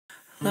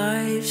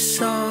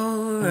Life's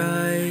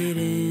alright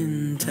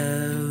in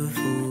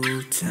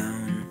Devil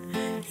Town.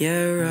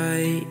 Yeah,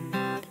 right.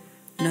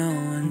 No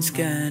one's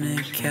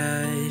gonna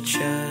catch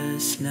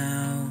us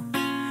now.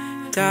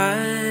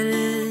 Dad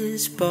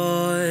has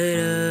bought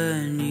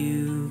a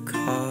new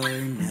car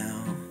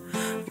now.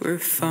 We're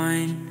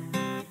fine.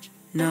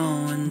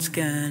 No one's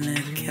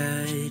gonna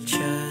catch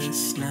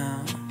us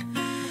now.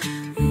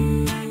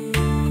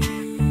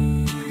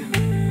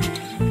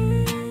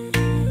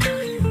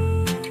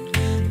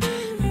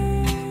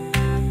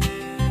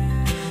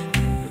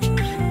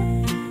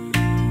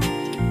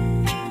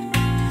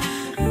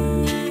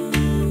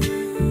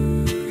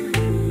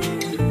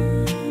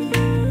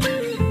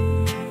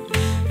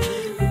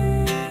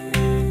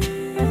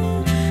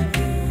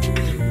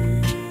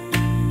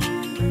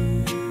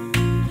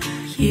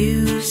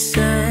 You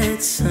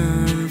said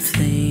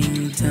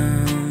something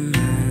dumb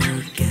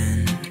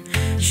again.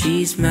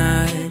 She's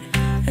mad,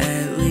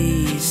 at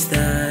least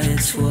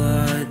that's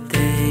what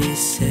they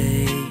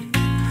say.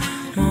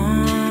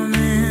 Mom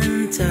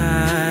and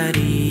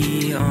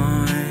Daddy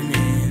aren't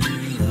in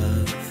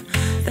love.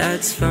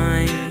 That's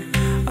fine,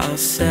 I'll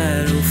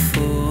settle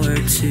for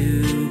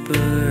 2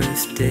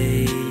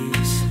 birthdays.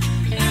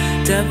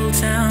 Devil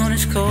Town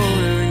is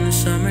colder in the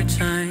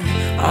summertime.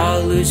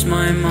 I'll lose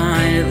my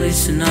mind at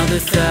least another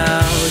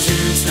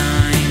 1,000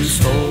 times.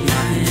 Hold my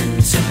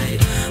hand tight,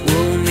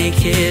 we'll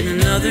make it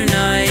another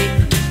night.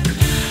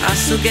 I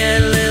still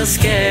get a little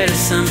scared of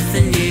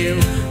something new,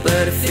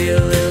 but I feel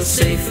a little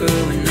safer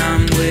when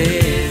I'm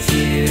with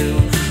you.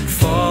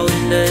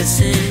 Falling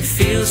doesn't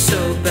feel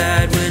so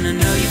bad when I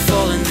know you're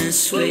falling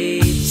this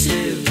way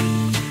too.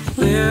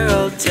 We're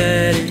all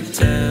dead in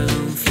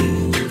Devil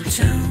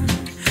Town.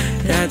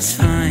 That's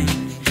fine,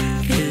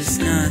 'cause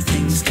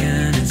nothing's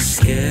gonna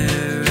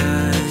scare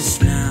us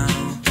now.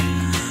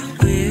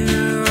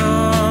 We're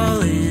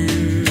all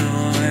in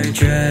our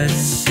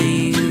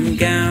dressing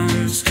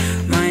gowns.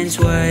 Mine's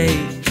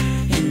white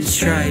and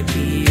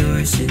stripy,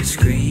 yours is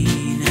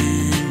green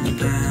and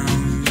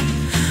brown.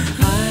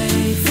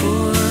 I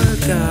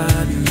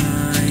forgot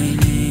my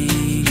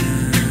name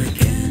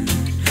again.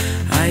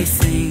 I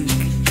think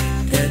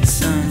that's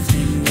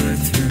something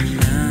worth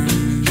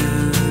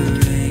remembering.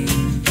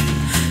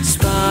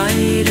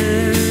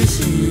 Spiders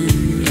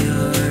in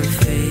your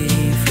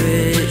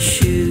favorite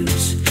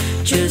shoes,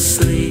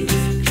 just leave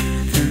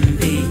them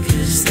be,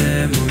 'cause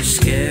they're more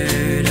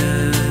scared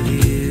of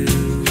you.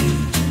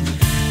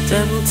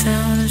 Devil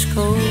Town is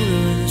colder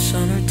in the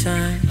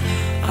summertime.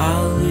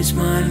 I'll lose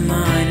my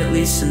mind at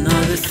least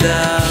another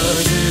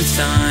 1,000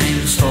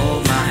 times.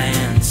 Hold my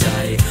hand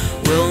tight,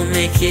 we'll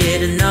make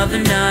it another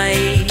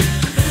night.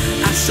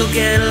 I still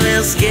get a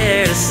little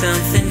scared of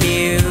something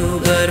new,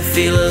 but I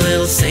feel a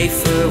little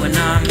safer when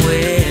I'm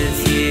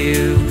with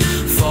you.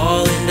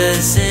 Falling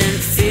doesn't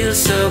feel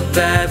so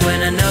bad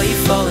when I know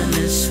you're falling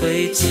this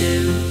way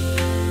too.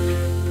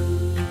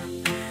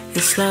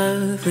 It's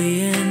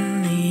lovely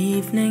in the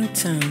evening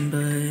time,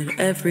 but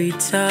every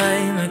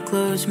time I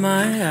close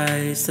my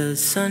eyes, the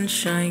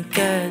sunshine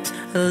gets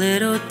a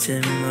little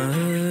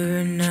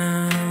dimmer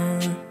now.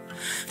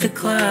 The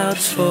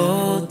clouds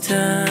fall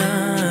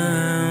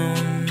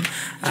down,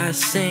 I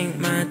sink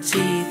my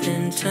teeth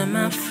into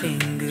my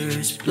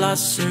fingers.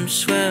 Blossom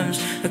swims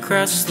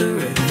across the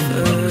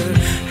river.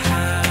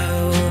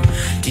 How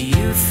do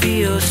you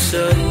feel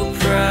so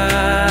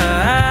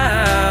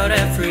proud?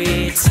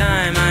 Every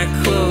time I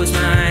close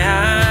my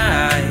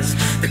eyes,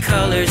 the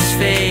colors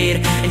fade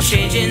and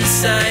change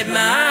inside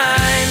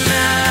my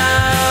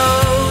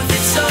mouth.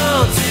 It's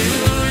all too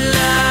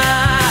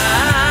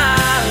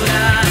loud.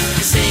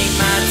 I sink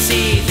my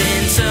teeth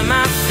into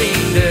my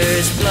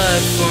fingers.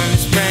 Blood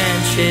forms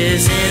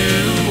branches in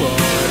the water.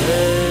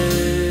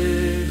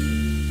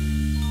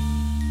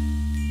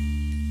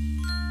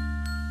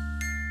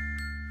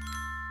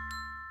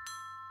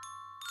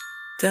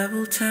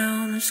 Devil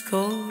Town is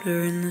colder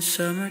in the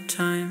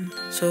summertime,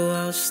 so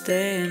I'll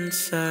stay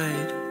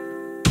inside.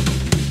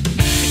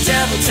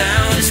 Devil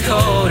Town is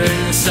colder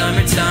in the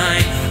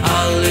summertime.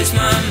 I'll lose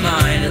my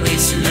mind at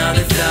least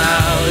another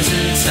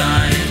 1,000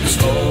 times.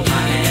 Hold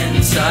my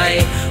hand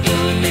tight,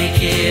 we'll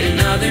make it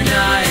another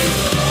night.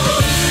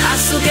 I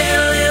still get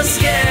a little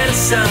scared of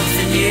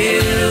something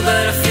new,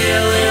 but I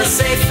feel a little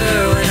safer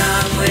when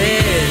I'm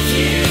with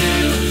you.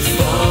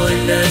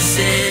 Falling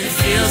doesn't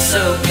feel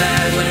so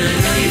bad when I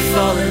know you're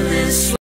falling this way.